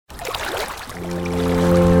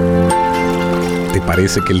¿Te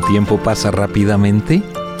parece que el tiempo pasa rápidamente?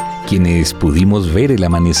 Quienes pudimos ver el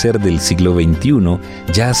amanecer del siglo XXI,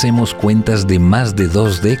 ya hacemos cuentas de más de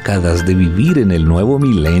 2 décadas de vivir en el nuevo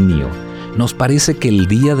milenio. Nos parece que el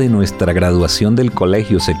día de nuestra graduación del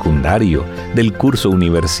colegio secundario, del curso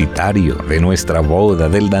universitario, de nuestra boda,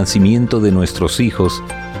 del nacimiento de nuestros hijos,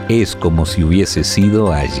 es como si hubiese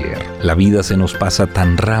sido ayer. La vida se nos pasa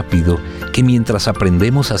tan rápido que mientras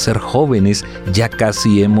aprendemos a ser jóvenes, ya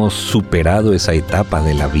casi hemos superado esa etapa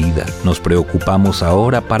de la vida. Nos preocupamos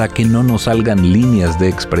ahora para que no nos salgan líneas de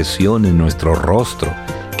expresión en nuestro rostro,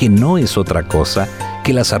 que no es otra cosa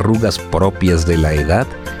que las arrugas propias de la edad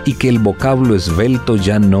y que el vocablo esbelto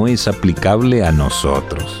ya no es aplicable a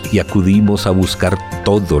nosotros. Y acudimos a buscar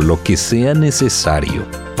todo lo que sea necesario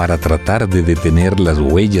para tratar de detener las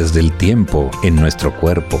huellas del tiempo en nuestro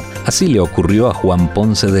cuerpo. Así le ocurrió a Juan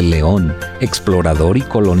Ponce de León, explorador y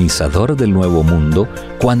colonizador del Nuevo Mundo,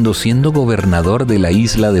 cuando siendo gobernador de la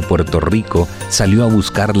isla de Puerto Rico, salió a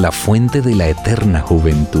buscar la fuente de la eterna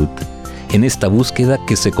juventud. En esta búsqueda,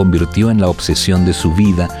 que se convirtió en la obsesión de su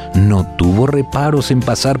vida, no tuvo reparos en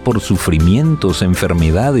pasar por sufrimientos,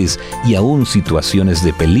 enfermedades y aún situaciones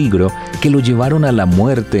de peligro que lo llevaron a la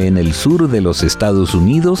muerte en el sur de los Estados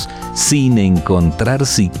Unidos sin encontrar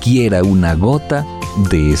siquiera una gota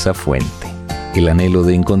de esa fuente. El anhelo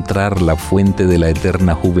de encontrar la fuente de la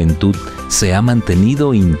eterna juventud se ha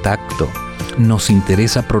mantenido intacto. Nos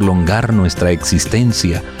interesa prolongar nuestra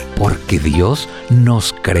existencia porque Dios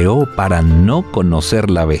nos creó para no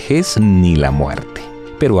conocer la vejez ni la muerte.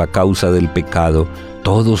 Pero a causa del pecado,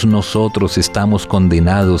 todos nosotros estamos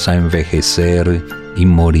condenados a envejecer y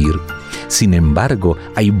morir. Sin embargo,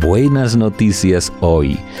 hay buenas noticias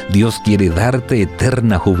hoy. Dios quiere darte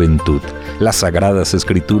eterna juventud. Las Sagradas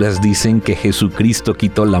Escrituras dicen que Jesucristo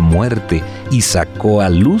quitó la muerte y sacó a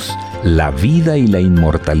luz la vida y la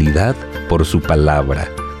inmortalidad por su palabra.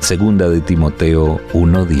 Segunda de Timoteo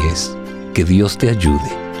 1:10. Que Dios te ayude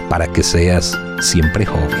para que seas siempre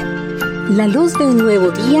joven. La luz de un nuevo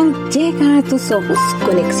día llega a tus ojos.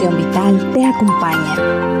 Conexión Vital te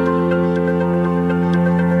acompaña.